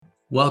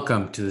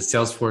Welcome to the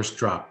Salesforce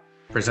Drop,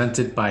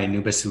 presented by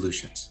Anuba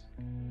Solutions.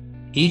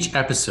 Each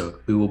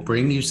episode, we will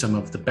bring you some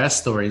of the best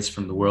stories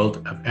from the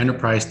world of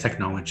enterprise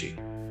technology.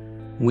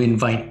 We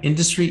invite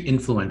industry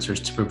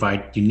influencers to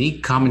provide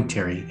unique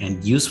commentary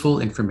and useful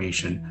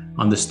information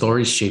on the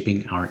stories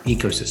shaping our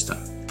ecosystem.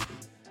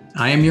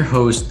 I am your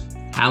host,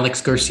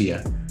 Alex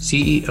Garcia,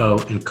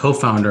 CEO and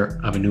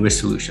co-founder of Anuba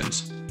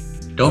Solutions.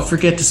 Don't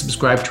forget to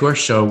subscribe to our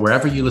show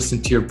wherever you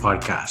listen to your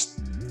podcast.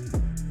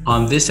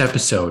 On this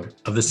episode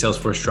of the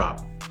Salesforce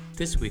Drop.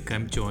 This week,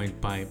 I'm joined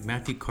by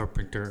Matthew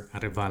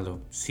Carpenter-Arevalo,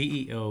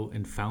 CEO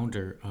and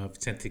founder of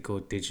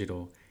Centrico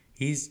Digital.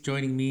 He's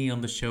joining me on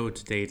the show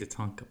today to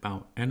talk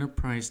about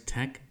enterprise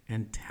tech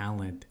and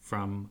talent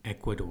from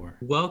Ecuador.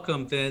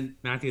 Welcome then,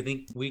 Matthew. I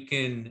think we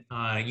can,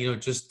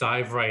 just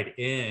dive right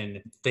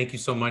in. Thank you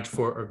so much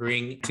for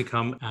agreeing to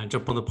come and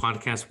jump on the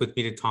podcast with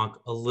me to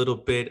talk a little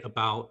bit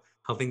about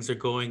how things are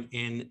going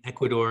in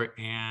Ecuador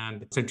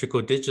and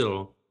Centrico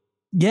Digital.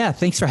 Yeah,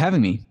 thanks for having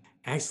me.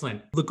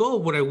 Excellent. The goal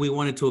of what we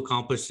wanted to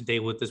accomplish today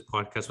with this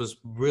podcast was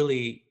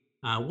really,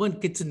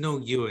 get to know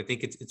you. I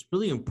think it's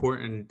really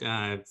important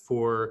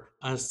for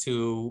us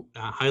to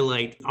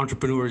highlight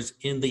entrepreneurs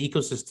in the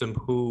ecosystem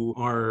who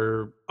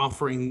are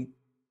offering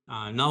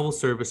novel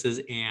services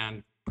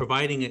and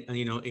providing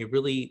a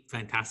really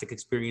fantastic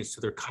experience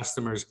to their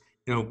customers.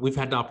 We've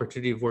had the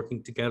opportunity of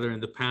working together in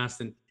the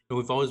past, and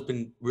we've always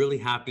been really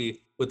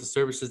happy with the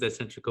services that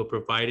Centrico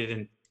provided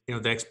and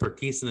the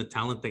expertise and the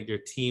talent that your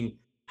team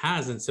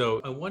has. And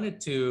so I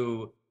wanted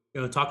to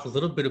talk a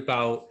little bit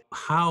about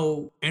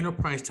how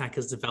enterprise tech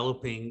is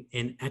developing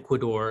in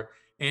Ecuador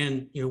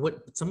and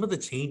what some of the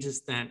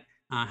changes that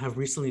have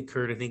recently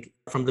occurred, I think,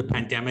 from the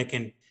pandemic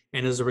and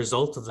as a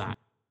result of that.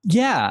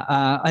 Yeah,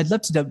 I'd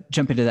love to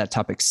jump into that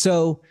topic.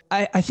 So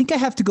I think I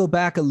have to go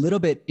back a little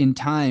bit in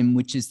time,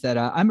 which is that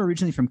I'm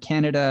originally from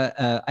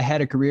Canada. I had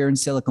a career in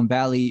Silicon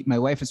Valley. My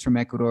wife is from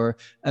Ecuador.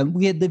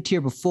 We had lived here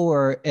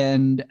before.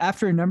 And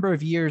after a number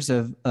of years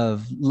of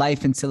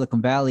life in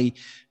Silicon Valley,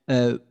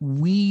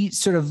 we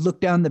sort of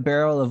looked down the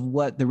barrel of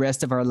what the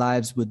rest of our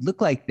lives would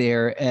look like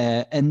there,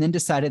 and then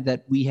decided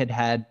that we had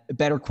a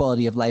better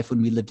quality of life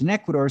when we lived in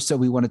Ecuador. So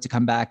we wanted to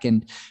come back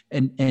and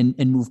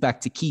move back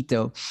to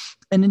Quito.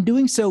 And in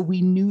doing so,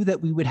 we knew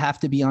that we would have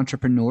to be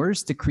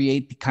entrepreneurs to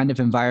create the kind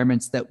of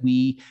environments that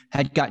we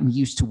had gotten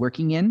used to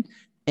working in.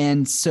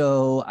 And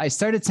so I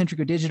started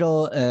Centrico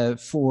Digital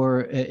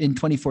in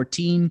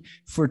 2014.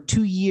 For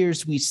 2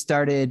 years, we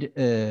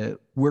started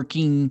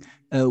working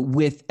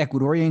with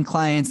Ecuadorian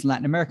clients,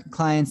 Latin American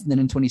clients. And then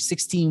in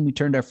 2016, we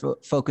turned our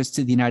focus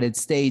to the United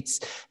States.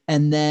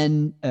 And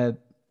then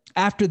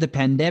after the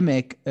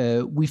pandemic,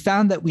 we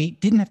found that we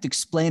didn't have to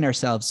explain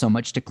ourselves so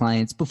much to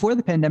clients. Before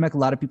the pandemic, a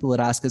lot of people would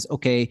ask us,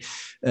 okay,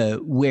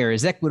 where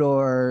is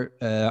Ecuador?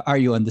 Are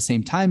you on the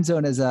same time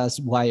zone as us?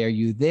 Why are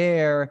you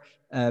there?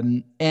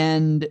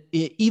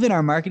 Even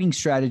our marketing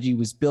strategy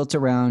was built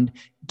around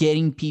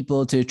getting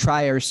people to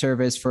try our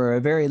service for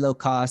a very low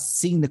cost,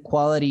 seeing the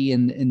quality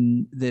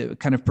and the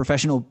kind of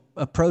professional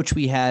approach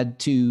we had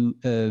to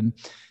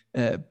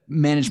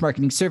manage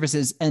marketing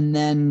services, and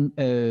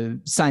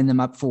then sign them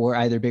up for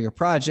either bigger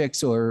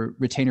projects or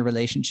retainer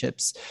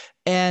relationships.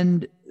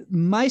 And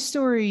my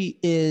story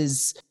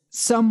is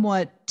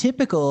somewhat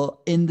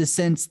typical in the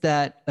sense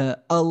that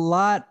a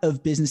lot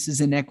of businesses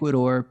in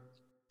Ecuador,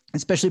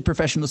 especially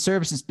professional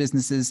services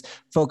businesses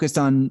focused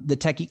on the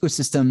tech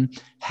ecosystem,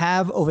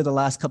 have over the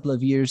last couple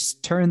of years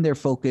turned their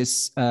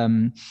focus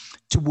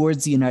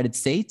towards the United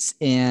States.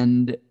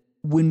 And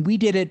when we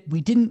did it, we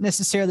didn't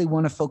necessarily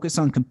want to focus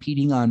on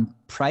competing on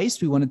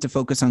price. We wanted to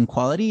focus on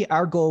quality.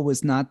 Our goal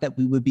was not that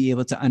we would be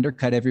able to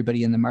undercut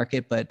everybody in the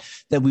market, but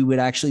that we would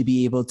actually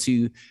be able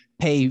to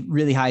pay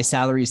really high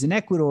salaries in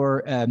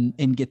Ecuador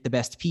and get the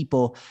best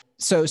people.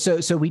 So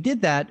we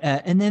did that.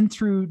 And then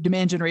through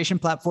demand generation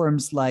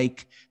platforms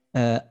like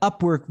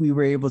Upwork, we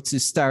were able to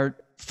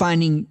start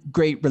finding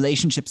great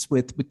relationships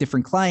with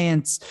different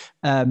clients,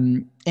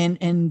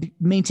 and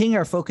maintaining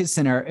our focus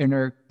and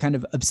our kind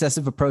of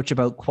obsessive approach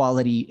about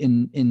quality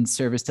in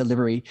service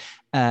delivery.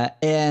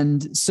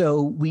 And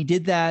so we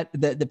did that.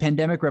 The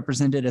pandemic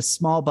represented a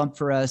small bump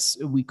for us.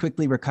 We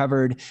quickly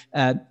recovered,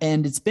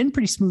 and it's been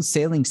pretty smooth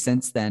sailing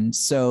since then.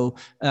 So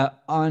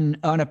on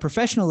a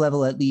professional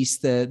level, at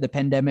least, the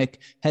pandemic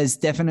has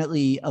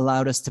definitely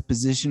allowed us to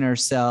position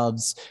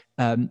ourselves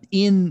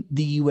in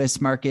the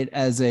U.S. market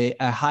as a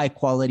high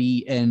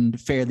quality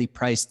and fairly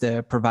priced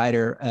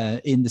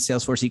provider in the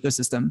Salesforce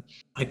ecosystem.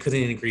 I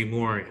couldn't agree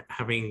more.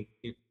 Having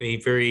a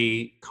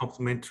very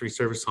complementary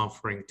service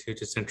offering to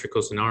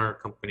Centrico's in our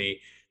company,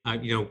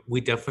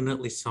 we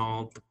definitely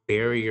saw the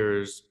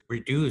barriers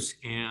reduce,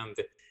 and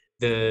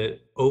the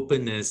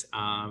openness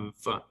of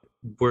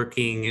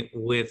working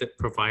with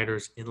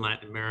providers in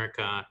Latin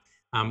America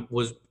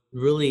was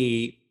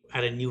really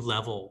at a new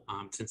level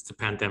since the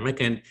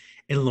pandemic. And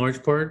in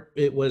large part,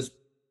 it was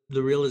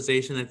the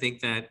realization, I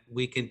think, that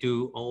we can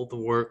do all the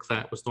work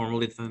that was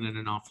normally done in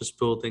an office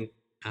building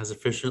as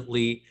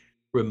efficiently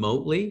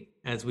remotely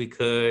as we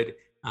could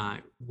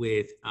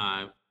with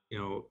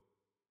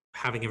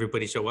having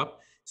everybody show up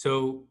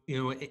So,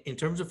 in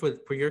terms of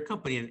for your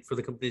company and for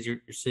the companies you're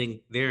seeing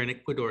there in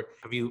Ecuador,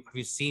 have you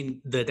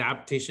seen the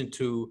adaptation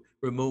to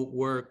remote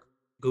work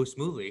go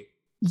smoothly?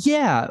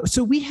 Yeah.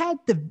 So we had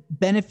the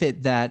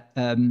benefit that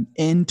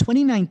in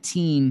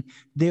 2019,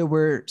 there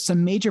were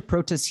some major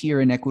protests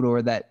here in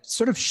Ecuador that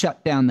sort of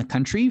shut down the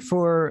country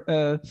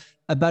for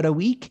about a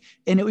week.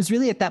 And it was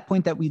really at that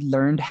point that we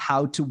learned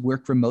how to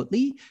work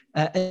remotely.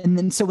 And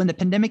then so when the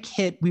pandemic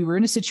hit, we were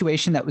in a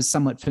situation that was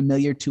somewhat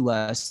familiar to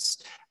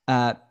us.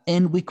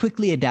 And we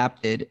quickly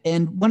adapted.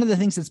 And one of the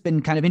things that's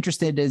been kind of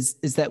interesting is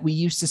that we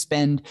used to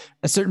spend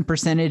a certain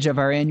percentage of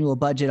our annual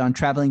budget on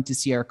traveling to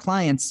see our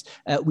clients.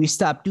 We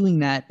stopped doing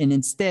that. And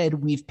instead,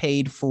 we've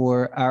paid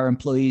for our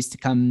employees to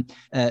come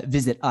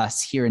visit us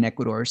here in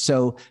Ecuador.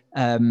 So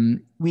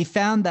we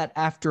found that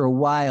after a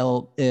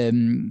while,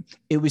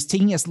 it was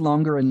taking us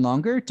longer and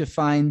longer to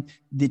find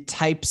the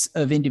types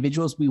of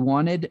individuals we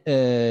wanted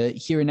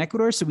here in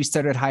Ecuador. So we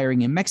started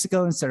hiring in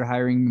Mexico and started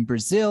hiring in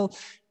Brazil.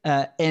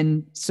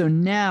 And so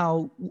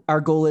now our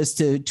goal is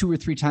to 2 or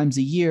 3 times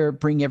a year,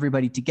 bring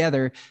everybody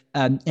together.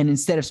 And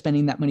instead of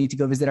spending that money to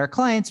go visit our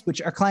clients, which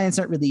our clients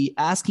aren't really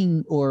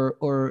asking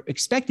or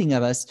expecting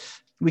of us,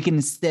 we can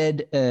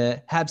instead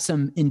have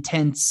some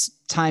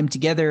intense time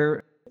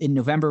together. In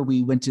November,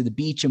 we went to the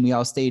beach and we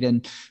all stayed,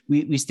 and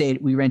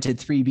we rented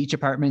 3 beach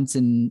apartments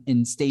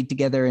and stayed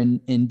together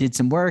and did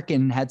some work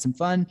and had some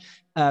fun.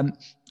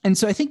 And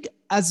so I think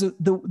as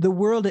the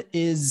world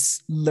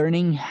is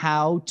learning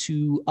how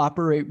to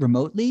operate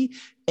remotely,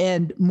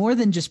 and more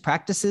than just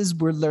practices,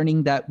 we're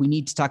learning that we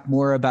need to talk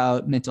more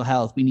about mental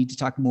health. We need to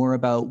talk more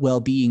about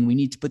well-being. We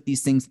need to put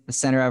these things at the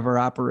center of our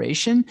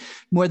operation,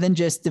 more than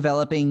just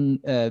developing,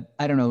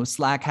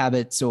 Slack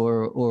habits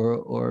or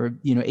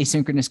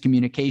asynchronous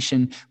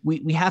communication.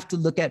 We have to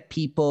look at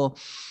people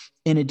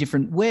in a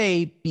different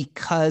way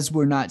because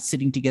we're not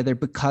sitting together,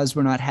 because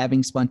we're not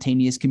having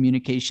spontaneous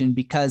communication,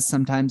 because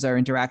sometimes our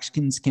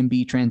interactions can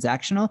be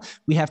transactional.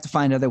 We have to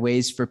find other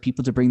ways for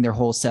people to bring their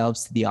whole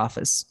selves to the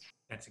office.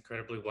 That's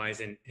incredibly wise,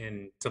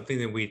 and something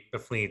that we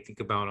definitely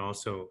think about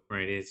also,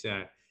 right? Is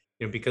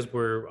because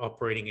we're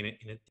operating in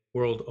a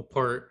world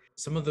apart,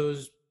 some of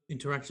those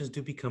interactions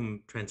do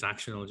become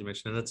transactional, as you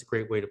mentioned, and that's a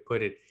great way to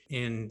put it.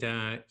 And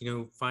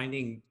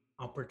finding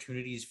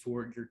opportunities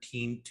for your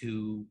team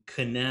to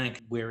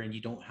connect wherein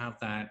you don't have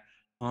that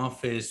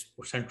office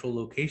or central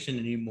location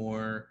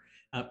anymore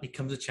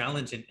becomes a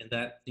challenge, and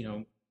that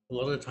a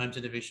lot of the times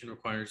innovation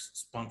requires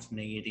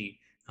spontaneity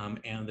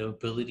and the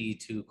ability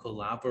to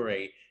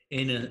collaborate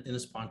in a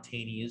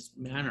spontaneous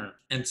manner.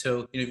 And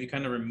so if you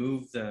kind of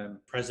remove the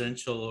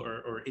presidential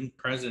or in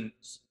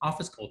presence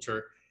office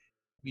culture,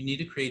 you need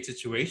to create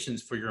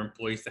situations for your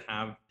employees to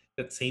have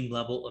that same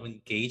level of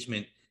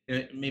engagement,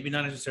 maybe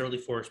not necessarily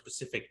for a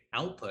specific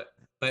output,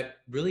 but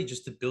really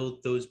just to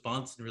build those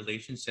bonds and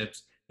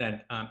relationships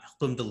that help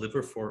them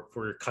deliver for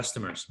your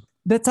customers.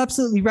 That's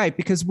absolutely right,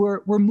 because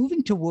we're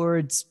moving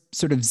towards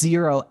sort of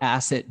zero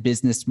asset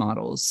business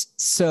models.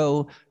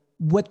 So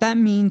what that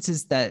means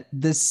is that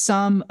the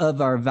sum of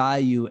our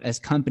value as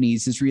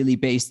companies is really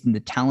based in the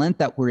talent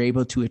that we're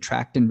able to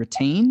attract and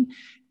retain.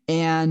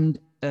 And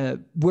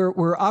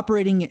we're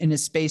operating in a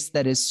space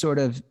that is sort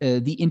of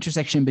the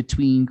intersection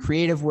between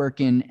creative work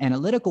and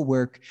analytical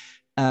work.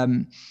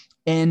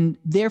 And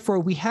therefore,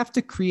 we have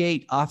to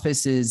create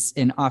offices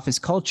and office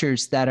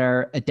cultures that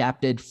are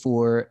adapted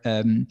for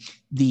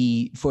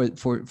the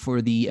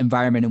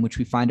environment in which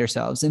we find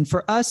ourselves. And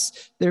for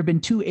us, there have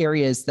been 2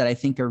 areas that I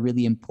think are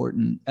really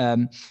important.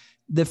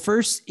 The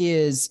first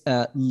is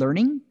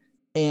learning.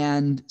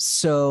 And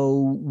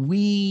so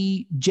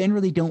we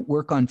generally don't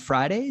work on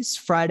Fridays.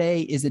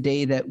 Friday is a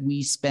day that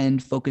we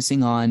spend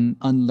focusing on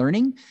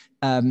learning.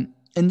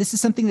 And this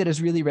is something that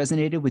has really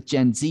resonated with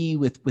Gen Z,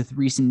 with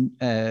recent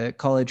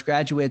college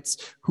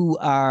graduates who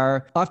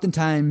are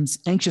oftentimes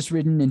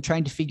anxious-ridden and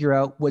trying to figure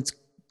out what's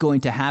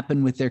going to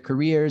happen with their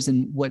careers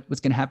and what's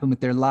going to happen with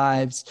their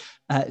lives.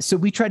 So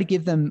we try to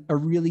give them a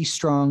really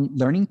strong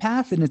learning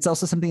path. And it's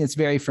also something that's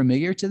very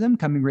familiar to them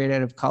coming right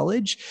out of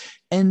college.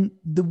 And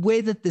the way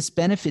that this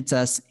benefits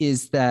us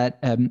is that,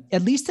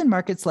 at least in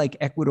markets like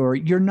Ecuador,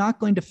 you're not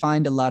going to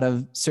find a lot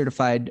of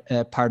certified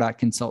Pardot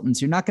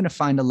consultants. You're not going to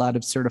find a lot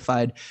of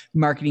certified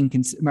marketing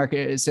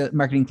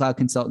cloud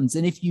consultants.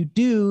 And if you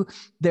do,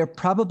 they're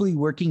probably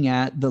working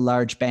at the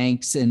large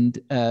banks and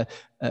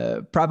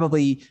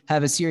probably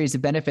have a series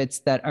of benefits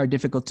that are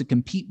difficult to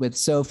compete with.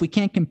 So if we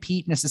can't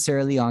compete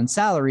necessarily on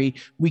salary,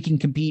 we can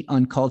compete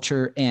on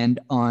culture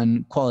and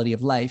on quality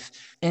of life.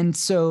 And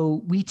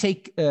so we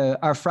take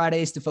our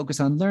Fridays to focus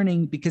on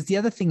learning, because the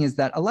other thing is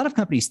that a lot of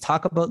companies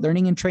talk about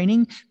learning and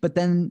training, but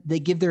then they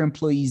give their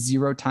employees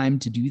 0 time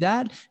to do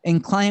that.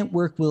 And client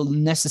work will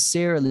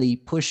necessarily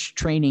push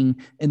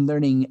training and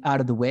learning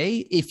out of the way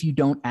if you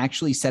don't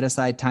actually set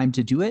aside time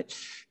to do it.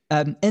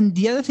 And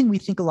the other thing we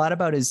think a lot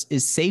about is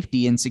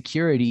safety and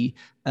security.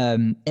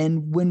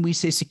 And when we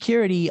say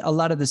security, a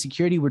lot of the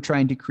security we're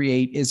trying to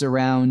create is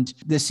around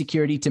the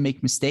security to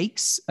make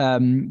mistakes.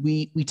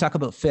 We talk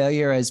about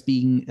failure as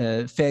being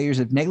failures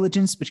of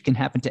negligence, which can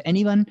happen to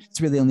anyone.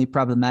 It's really only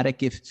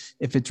problematic if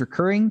it's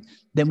recurring.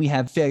 Then we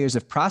have failures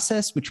of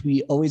process, which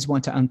we always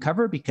want to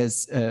uncover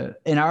because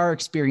in our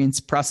experience,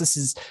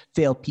 processes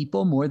fail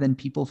people more than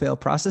people fail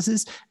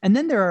processes. And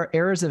then there are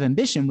errors of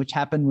ambition, which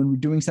happen when we're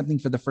doing something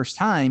for the first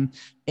time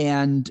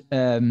and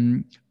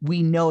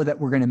we know that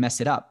we're going to mess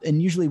it up. And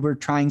usually we're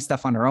trying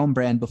stuff on our own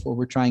brand before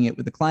we're trying it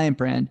with a client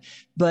brand.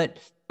 But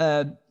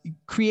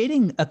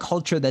creating a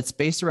culture that's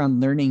based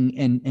around learning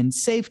and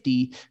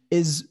safety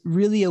is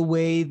really a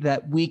way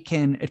that we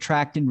can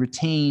attract and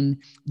retain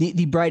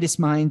the brightest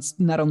minds,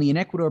 not only in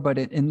Ecuador, but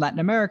in Latin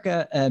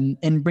America,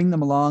 and bring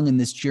them along in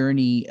this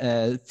journey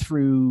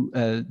through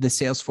the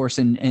Salesforce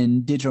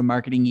and digital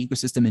marketing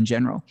ecosystem in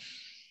general.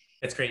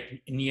 That's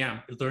great. And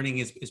yeah, learning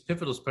is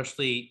pivotal,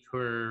 especially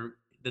for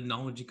the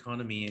knowledge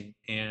economy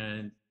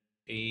and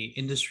a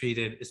industry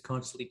that is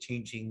constantly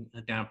changing,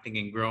 adapting,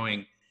 and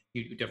growing.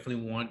 You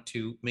definitely want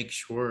to make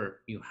sure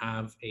you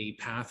have a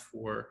path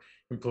for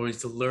employees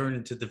to learn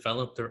and to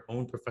develop their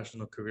own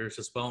professional careers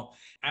as well.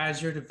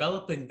 As you're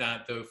developing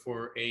that, though,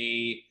 for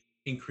a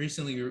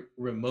increasingly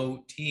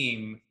remote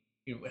team,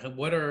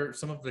 what are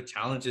some of the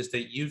challenges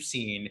that you've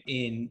seen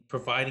in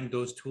providing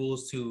those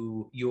tools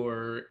to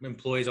your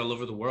employees all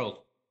over the world?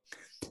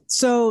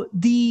 So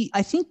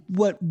I think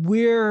what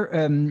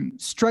we're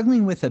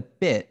struggling with a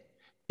bit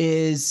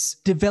is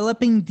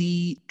developing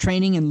the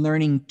training and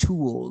learning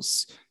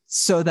tools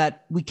so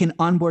that we can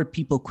onboard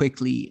people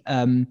quickly.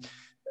 I'm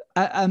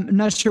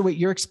not sure what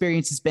your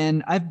experience has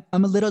been.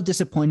 I'm a little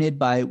disappointed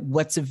by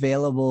what's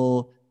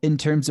available in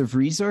terms of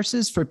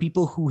resources for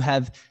people who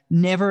have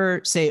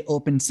never, say,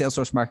 opened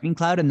Salesforce Marketing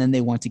Cloud and then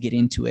they want to get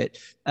into it.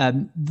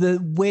 The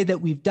way that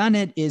we've done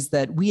it is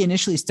that we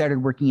initially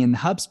started working in the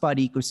HubSpot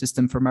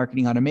ecosystem for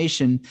marketing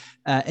automation.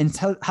 And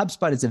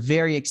HubSpot is a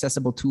very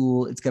accessible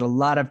tool. It's got a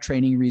lot of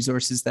training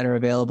resources that are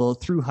available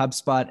through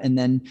HubSpot and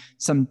then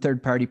some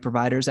third-party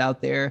providers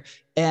out there.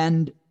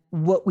 And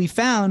what we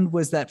found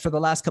was that for the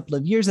last couple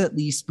of years, at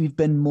least, we've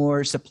been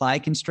more supply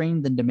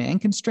constrained than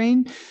demand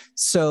constrained.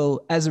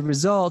 So as a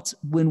result,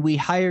 when we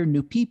hire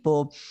new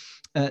people,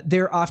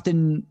 they're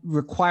often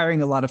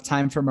requiring a lot of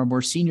time from our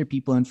more senior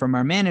people and from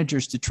our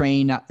managers to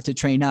train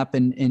up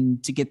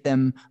and to get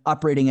them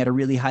operating at a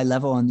really high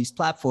level on these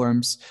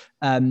platforms.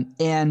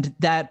 And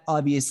that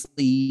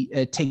obviously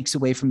takes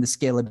away from the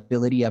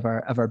scalability of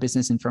our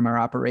business and from our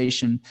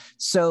operation.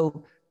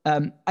 So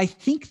I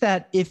think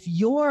that if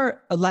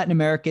you're a Latin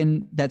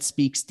American that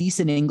speaks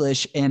decent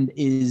English and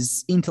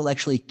is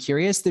intellectually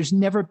curious, there's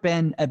never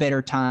been a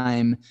better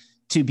time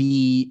to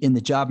be in the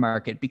job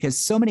market because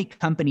so many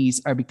companies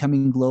are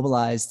becoming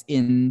globalized.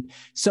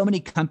 So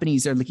many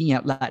companies are looking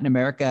at Latin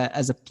America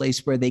as a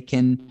place where they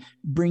can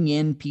bring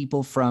in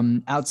people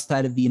from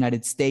outside of the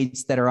United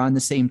States that are on the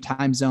same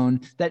time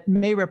zone that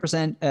may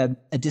represent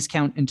a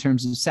discount in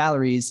terms of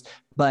salaries,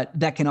 but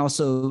that can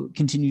also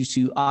continue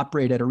to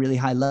operate at a really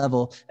high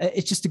level.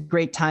 It's just a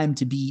great time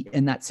to be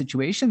in that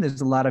situation.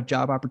 There's a lot of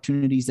job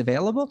opportunities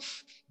available.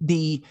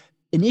 The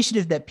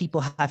initiative that people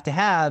have to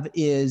have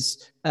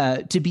is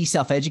to be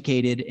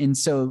self-educated. And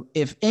so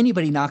if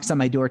anybody knocks on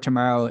my door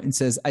tomorrow and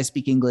says, I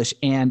speak English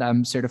and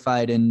I'm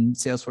certified in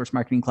Salesforce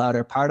Marketing Cloud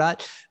or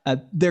Pardot,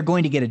 they're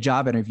going to get a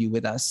job interview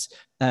with us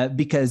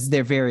because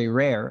they're very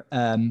rare.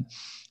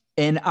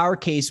 In our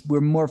case,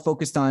 we're more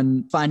focused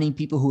on finding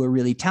people who are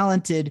really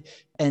talented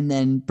and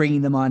then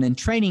bringing them on and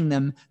training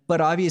them. But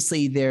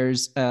obviously,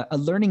 there's a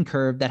learning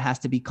curve that has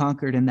to be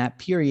conquered in that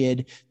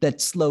period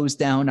that slows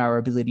down our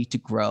ability to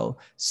grow.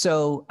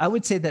 So I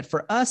would say that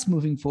for us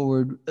moving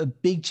forward, a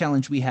big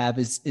challenge we have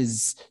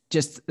is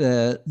just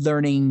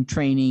learning,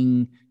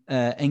 training,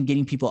 and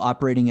getting people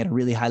operating at a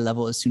really high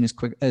level as soon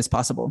as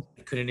possible.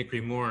 I couldn't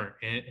agree more.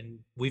 And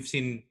we've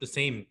seen the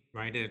same,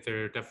 right?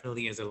 There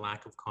definitely is a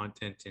lack of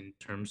content in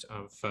terms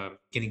of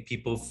getting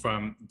people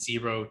from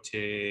zero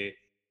to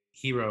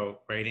hero,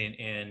 right?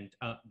 And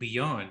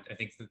beyond. I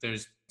think that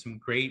there's some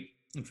great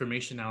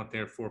information out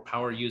there for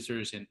power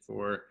users and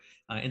for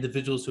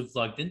individuals who've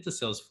logged into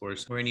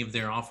Salesforce or any of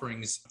their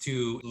offerings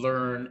to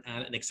learn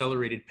at an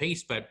accelerated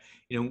pace. But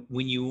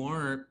when you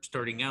are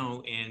starting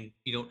out and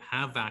you don't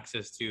have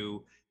access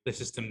to the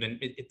system, then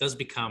it does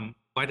become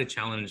quite a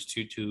challenge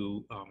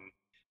to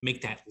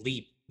make that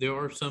leap. There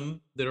are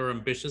some that are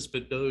ambitious,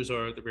 but those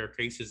are the rare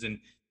cases. And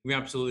you're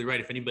absolutely right.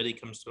 If anybody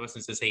comes to us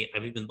and says, "Hey,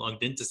 I've even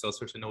logged into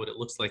Salesforce, I know what it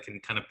looks like,"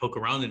 and kind of poke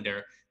around in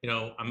there,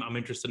 I'm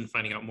interested in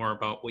finding out more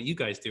about what you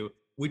guys do,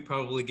 we'd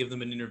probably give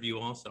them an interview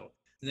also.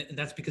 And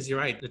that's because you're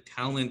right. The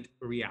talent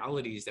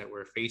realities that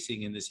we're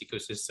facing in this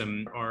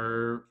ecosystem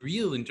are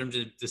real in terms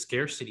of the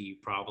scarcity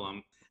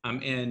problem.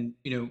 And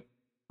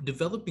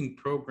developing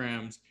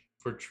programs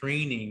for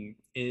training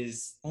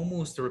is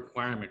almost a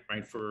requirement,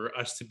 right, for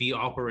us to be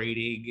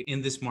operating in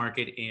this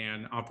market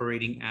and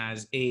operating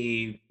as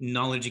a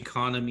knowledge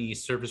economy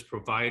service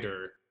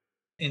provider.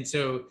 And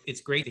so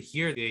it's great to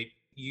hear that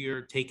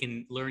you're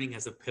taking learning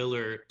as a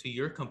pillar to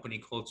your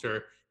company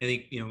culture. I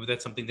think,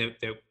 that's something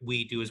that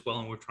we do as well,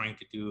 and we're trying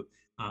to do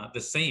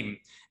the same.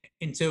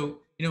 And so,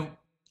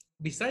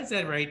 besides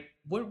that, right,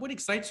 what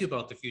excites you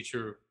about the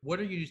future? What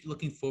are you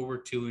looking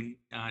forward to in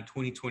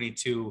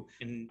 2022,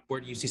 and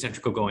where do you see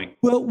Centrico going?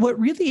 Well, what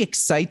really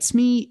excites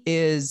me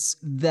is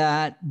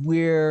that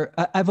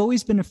I've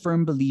always been a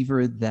firm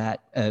believer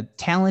that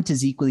talent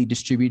is equally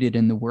distributed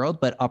in the world,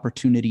 but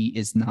opportunity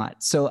is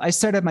not. So I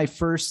started my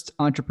first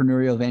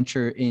entrepreneurial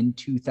venture in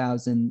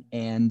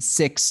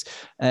 2006,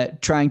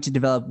 trying to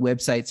develop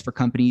websites for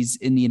companies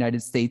in the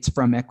United States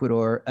from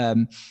Ecuador.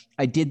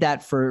 I did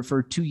that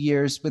for 2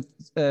 years with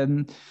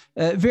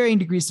varying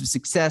degrees of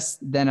success.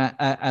 Then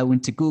I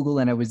went to Google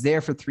and I was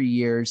there for 3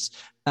 years.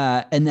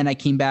 And then I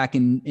came back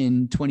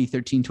in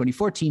 2013,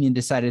 2014 and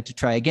decided to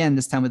try again,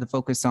 this time with a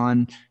focus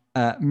on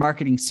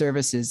marketing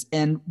services.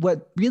 And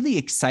what really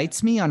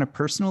excites me on a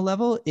personal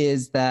level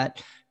is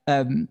that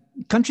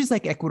countries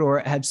like Ecuador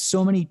have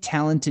so many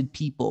talented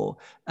people,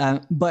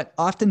 but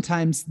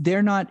oftentimes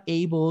they're not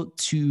able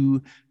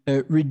to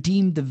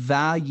redeem the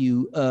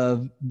value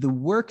of the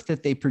work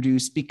that they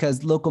produce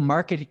because local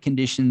market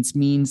conditions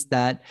means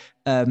that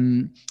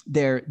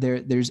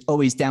there's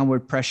always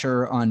downward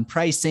pressure on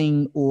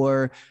pricing,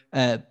 or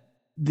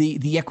the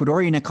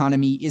Ecuadorian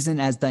economy isn't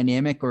as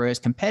dynamic or as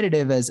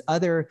competitive as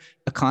other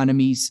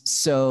economies.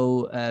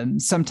 So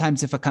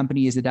sometimes if a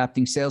company is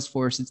adopting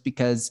Salesforce, it's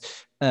because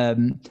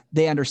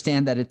they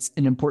understand that it's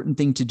an important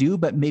thing to do,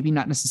 but maybe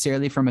not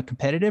necessarily from a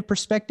competitive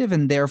perspective.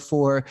 And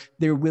therefore,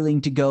 they're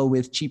willing to go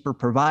with cheaper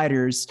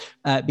providers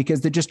because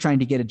they're just trying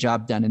to get a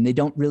job done. And they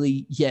don't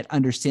really yet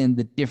understand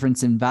the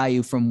difference in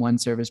value from one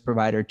service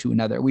provider to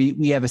another.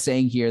 We have a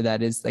saying here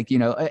that is like,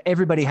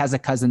 everybody has a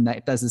cousin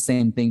that does the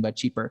same thing, but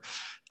cheaper.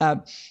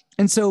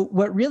 And so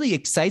what really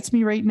excites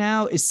me right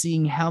now is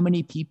seeing how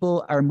many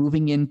people are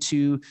moving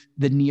into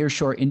the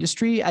nearshore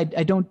industry. I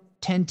don't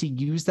tend to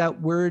use that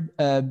word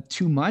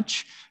too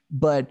much,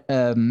 but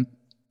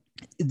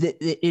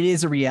it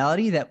is a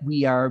reality that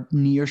we are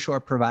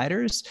nearshore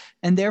providers,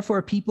 and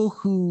therefore people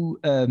who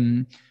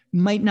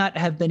might not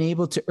have been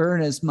able to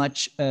earn as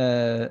much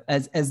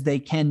as they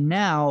can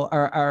now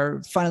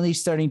are finally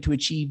starting to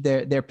achieve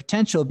their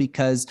potential,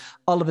 because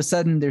all of a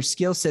sudden their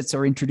skill sets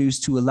are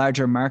introduced to a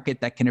larger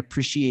market that can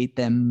appreciate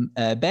them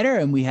better,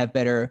 and we have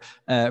better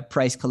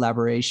price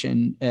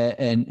collaboration,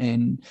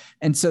 and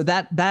so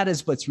that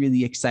is what's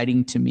really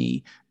exciting to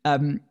me.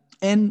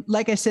 And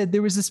like I said,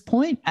 there was this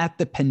point at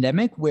the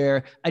pandemic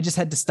where I just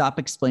had to stop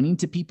explaining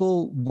to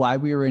people why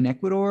we were in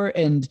Ecuador.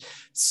 And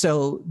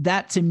so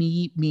that to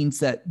me means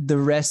that the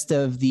rest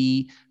of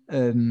the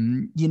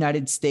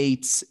United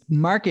States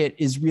market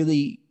is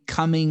really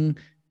coming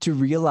to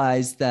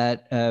realize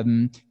that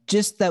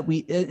just that we,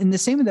 in the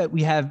same way that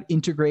we have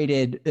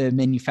integrated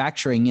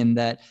manufacturing, in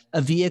that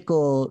a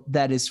vehicle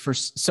that is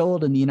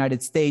sold in the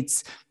United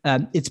States,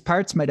 its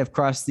parts might have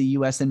crossed the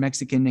US and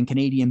Mexican and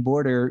Canadian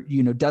border,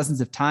 dozens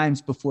of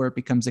times before it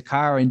becomes a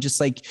car. And just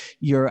like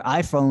your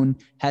iPhone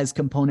has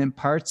component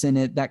parts in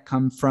it that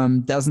come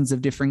from dozens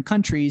of different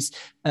countries,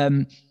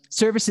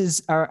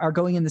 services are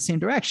going in the same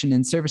direction,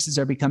 and services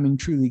are becoming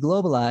truly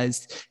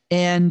globalized.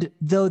 And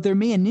though there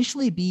may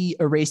initially be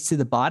a race to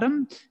the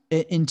bottom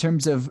in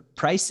terms of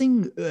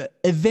pricing,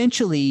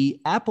 eventually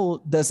Apple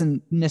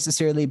doesn't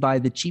necessarily buy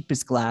the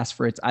cheapest glass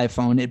for its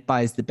iPhone. It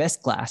buys the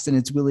best glass, and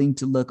it's willing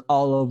to look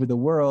all over the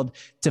world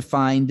to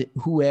find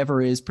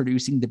whoever is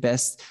producing the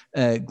best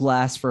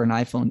glass for an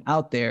iPhone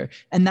out there.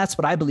 And that's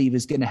what I believe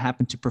is going to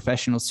happen to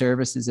professional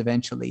services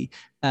eventually.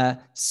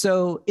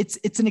 So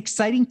it's an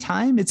exciting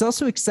time. It's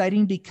also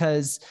exciting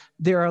because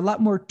there are a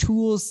lot more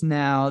tools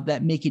now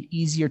that make it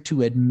easier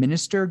to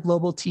administer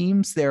global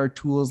teams. There are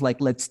tools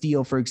like Let's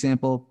Deal, for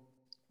example,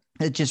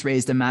 that just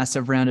raised a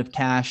massive round of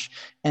cash,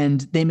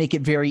 and they make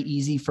it very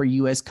easy for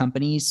US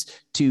companies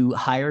to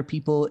hire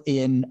people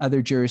in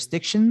other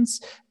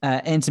jurisdictions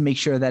and to make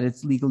sure that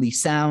it's legally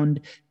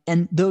sound.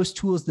 And those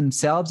tools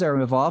themselves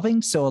are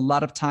evolving. So a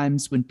lot of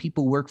times when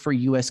people work for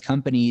US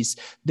companies,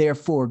 they're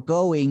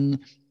foregoing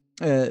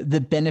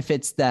the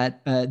benefits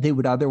that they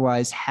would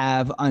otherwise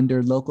have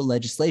under local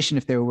legislation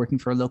if they were working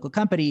for a local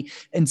company.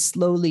 And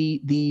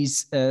slowly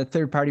these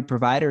third-party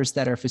providers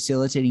that are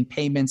facilitating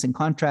payments and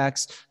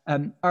contracts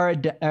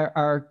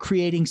are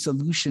creating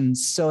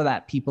solutions so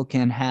that people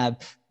can have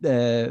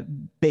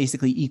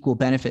basically equal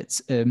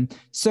benefits.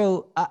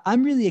 So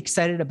I'm really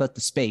excited about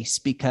the space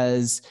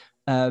because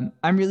I'm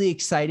really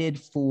excited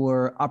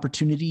for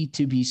opportunity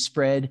to be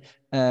spread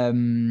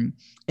and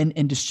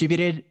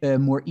distributed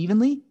more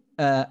evenly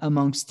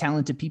amongst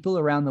talented people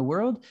around the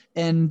world.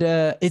 And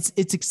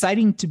it's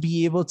exciting to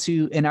be able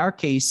to, in our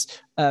case,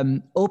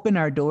 open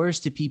our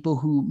doors to people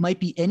who might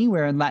be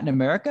anywhere in Latin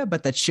America,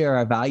 but that share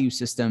our value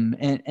system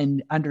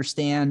and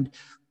understand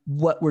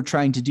what we're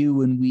trying to do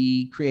when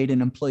we create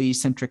an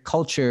employee-centric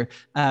culture.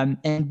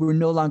 And we're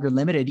no longer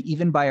limited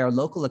even by our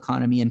local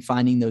economy in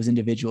finding those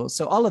individuals.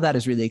 So all of that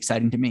is really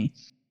exciting to me.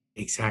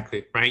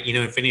 Exactly, right?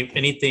 If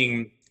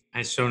anything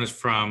has shown us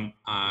from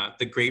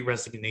the Great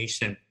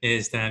Resignation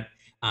is that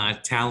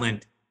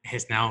talent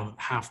has now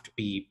have to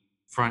be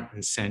front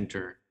and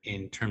center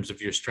in terms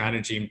of your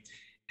strategy.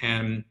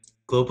 And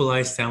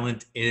globalized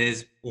talent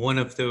is one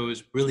of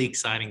those really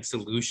exciting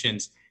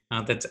solutions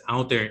that's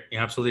out there.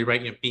 You're absolutely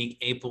right. Being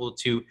able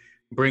to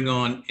bring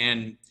on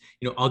and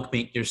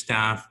augment your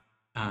staff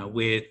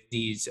with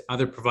these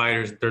other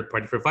providers and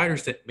third-party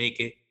providers that make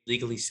it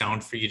legally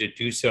sound for you to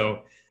do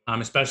so,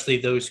 especially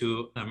those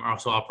who are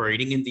also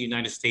operating in the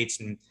United States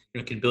and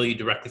can bill you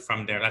directly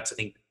from there. That's, I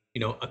think,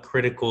 a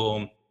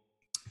critical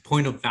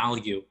point of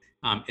value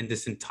in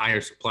this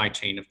entire supply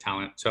chain of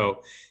talent.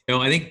 So,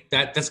 I think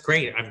that's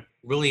great. I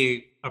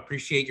really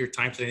appreciate your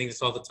time today. I think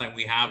that's all the time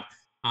we have.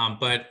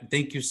 But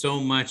thank you so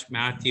much,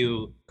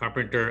 Matthew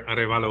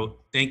Carpenter-Arevalo.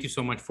 Thank you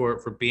so much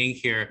for being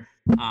here.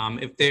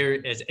 If there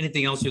is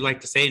anything else you'd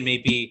like to say, and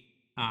maybe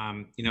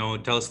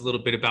tell us a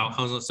little bit about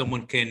how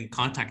someone can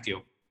contact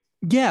you.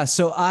 Yeah,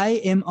 so I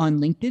am on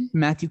LinkedIn,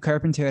 Matthew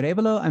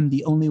Carpenter-Arevalo. I'm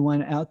the only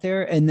one out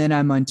there. And then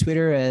I'm on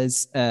Twitter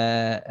as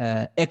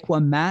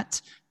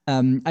Equamat.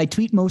 I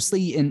tweet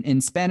mostly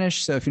in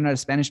Spanish, so if you're not a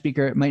Spanish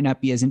speaker, it might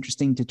not be as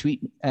interesting to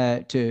tweet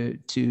to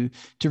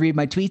read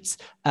my tweets.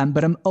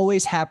 But I'm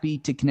always happy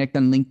to connect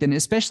on LinkedIn,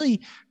 especially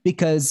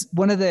because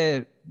one of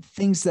the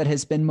things that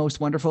has been most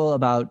wonderful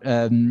about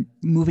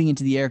moving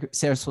into the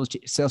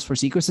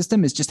Salesforce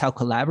ecosystem is just how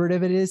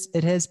collaborative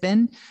it has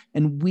been.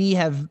 And we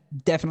have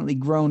definitely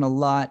grown a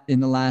lot in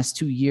the last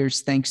 2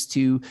 years, thanks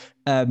to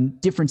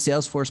different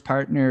Salesforce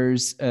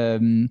partners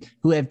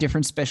who have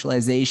different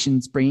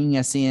specializations, bringing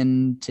us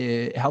in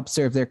to help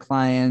serve their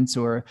clients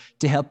or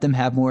to help them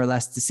have more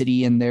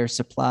elasticity in their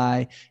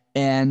supply.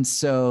 And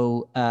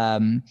so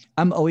I'm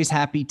always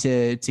happy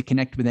to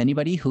connect with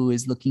anybody who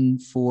is looking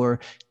for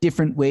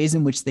different ways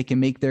in which they can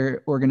make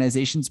their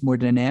organizations more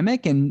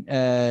dynamic and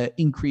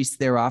increase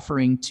their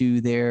offering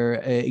to their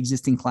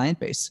existing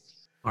client base.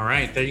 All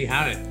right, there you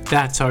have it.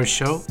 That's our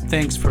show.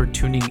 Thanks for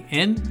tuning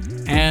in.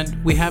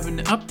 And we have an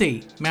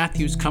update.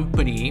 Matthew's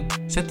company,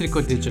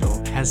 Centrico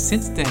Digital, has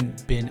since then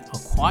been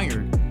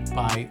acquired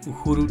by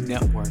Uhuru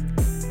Network.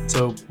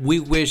 So we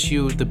wish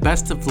you the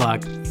best of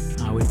luck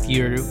with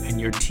you and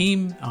your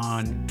team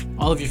on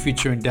all of your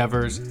future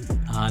endeavors.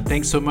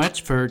 Thanks so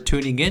much for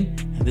tuning in.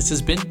 And this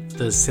has been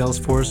the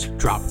Salesforce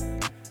Drop.